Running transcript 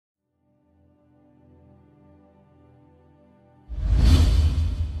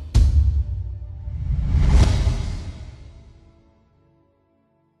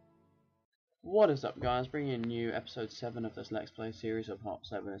What is up, guys? Bringing in new episode 7 of this Let's Play series, or part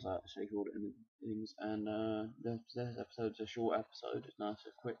 7 as I actually called it in the things. And this episode's a short episode. It's nice,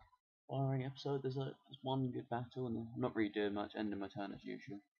 a quick firing episode. There's one good battle, and I'm not really doing much, ending my turn as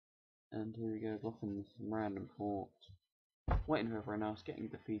usual. And here we go, blocking some random forts. Waiting for everyone else, getting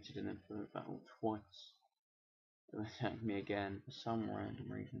defeated in a battle twice. They attacked me again for some random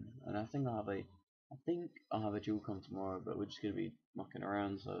reason. And I think I'll have a dual com tomorrow, but we're just gonna be mucking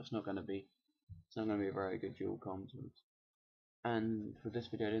around, so it's not gonna be a very good dual content. And for this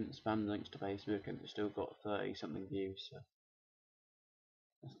video I didn't spam links to Facebook and it's still got 30 something views, so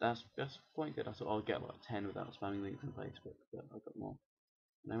that's quite good. I thought I'll get like 10 without spamming links on Facebook, but I got more.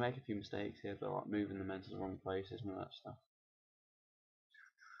 And I make a few mistakes here, but like moving them into the wrong places and all that stuff.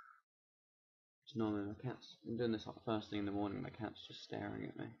 Which normally my cat's, I'm doing this like first thing in the morning, my cat's just staring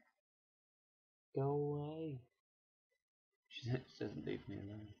at me. Go away. She doesn't leave me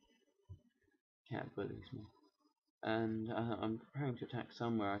alone. Cat bullies me. And I'm preparing to attack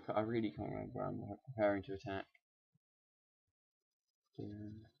somewhere. I really can't remember where I'm preparing to attack.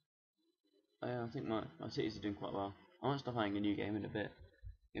 I think my cities are doing quite well. I might start playing a new game in a bit,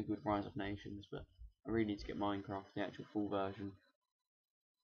 a good Rise of Nations, but I really need to get Minecraft, the actual full version.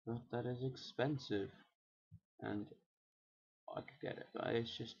 But that is expensive, and I could get it, but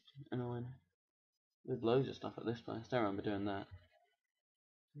it's just annoying. There's loads of stuff at this place. Don't remember doing that.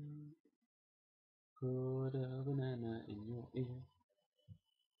 Put a banana in your ear.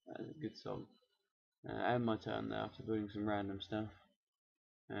 That is a good song. I end my turn there after doing some random stuff.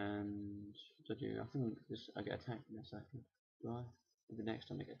 And what do I do? I think I get attacked in a second. Do I? Maybe next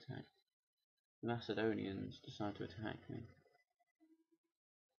time I get attacked. The Macedonians decide to attack me.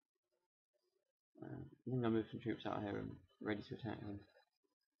 I think I'll move some troops out here and ready to attack them.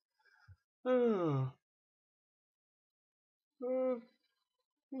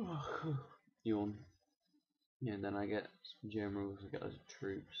 Yawn. Yeah, and then I get some generals, I get loads of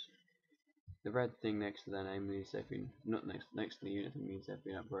troops. The red thing next to their name means they've been, not next to the unit thing means they've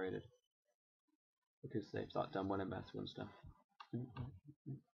been upgraded. Because they've like done well in battle and stuff.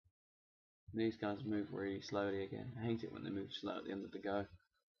 These guys move really slowly again. I hate it when they move slow at the end of the go.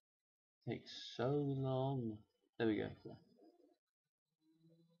 It takes so long. There we go.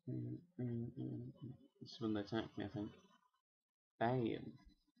 This is when they attack me, I think. Bam!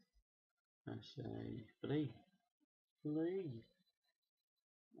 I say, flee! Flee!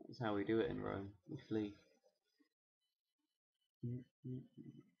 That's how we do it in Rome. We flee.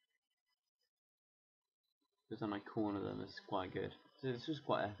 Because then I corner them, it's quite good. It's just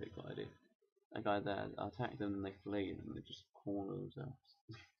quite epic what I do. That guy there, I attack them and they flee and they just corner themselves.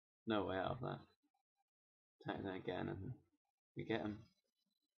 No way out of that. Attack them again and we get them.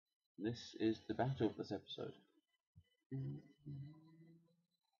 This is the battle of this episode.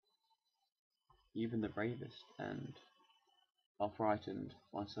 Even the bravest and are frightened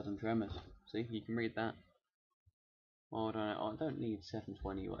by sudden tremors. See, you can read that. Why would I don't need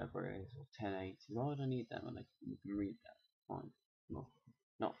 720 whatever it is, or 1080. Why would I need that when you can read that? Fine. Well,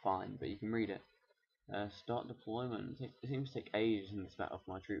 not fine, but you can read it. Start deployment. It seems to take ages in this battle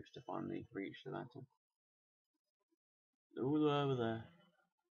for my troops to finally reach the battle. They're all over there.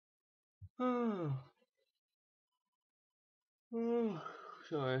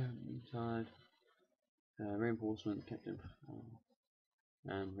 Sorry, I'm tired. Reinforcement, Captain.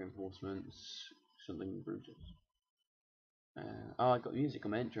 And reinforcements, something brutal. Oh, I got music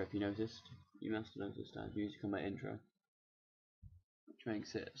on my intro if you noticed. You must have noticed I have music on my intro. Which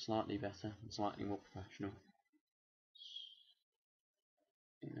makes it slightly better and slightly more professional.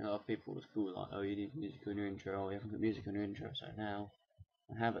 You know, a lot of people at school like, oh, you need music on your intro, oh, you haven't got music on your intro, so now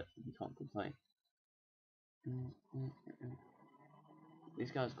I have it, you can't complain.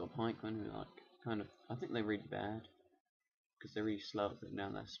 These guys got pikemen who like, kind of, I think they're really bad. Because they're really slow at putting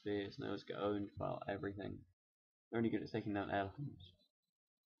down their spears and they always get owned by like, everything. They're only good at taking down elephants.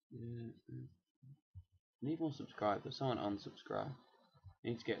 Need more subscribers, someone unsubscribe. I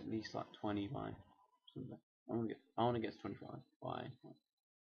need to get at least like 20 by something. I want to get to 25 by, I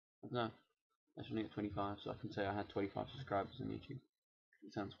don't know, I should only get 25 so I can say I had 25 subscribers on YouTube.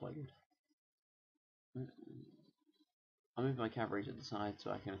 It sounds quite good. I'll move my cavalry to the side so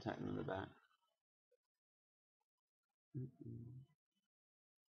I can attack them in the back.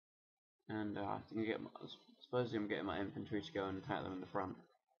 And I think supposedly I'm getting my infantry to go and attack them in the front.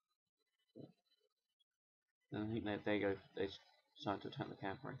 And I think they decide to attack the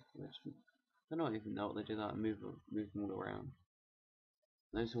cavalry. I don't even know what they do that. Move them all around.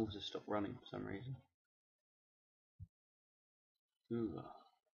 Those horses stop running for some reason. Ooh.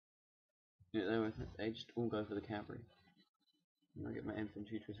 Yeah, they just all go for the cavalry. And I get my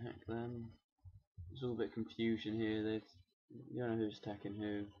infantry to attack them. There's all a bit of confusion here. You don't know who's attacking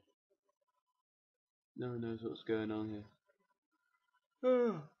who. No one knows what's going on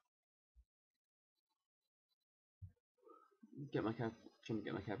here. Get my cab, trying to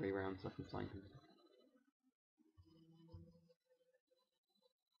get my cavalry around so I can flank them.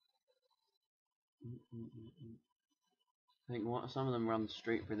 I think some of them run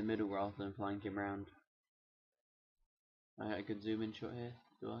straight through the middle rather than flanking round. I get a good zoom in shot here,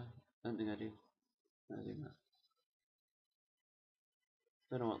 do I? Don't think I do. I do that.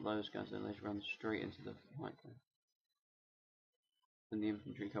 Don't know what those guys do, they just run straight into the fight there. And the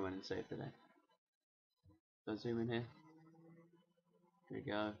infantry come in and save the day. So I zoom in here. Here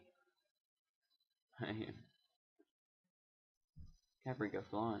we go. Cavalry go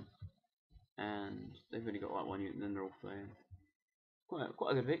flying. And they've only got like one unit and then they're all flying. Quite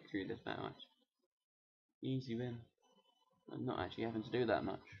a good victory this battle actually. Easy win. I'm not actually having to do that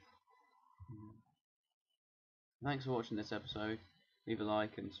much. Thanks for watching this episode. Leave a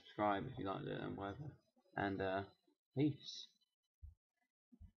like and subscribe if you liked it and whatever. And peace.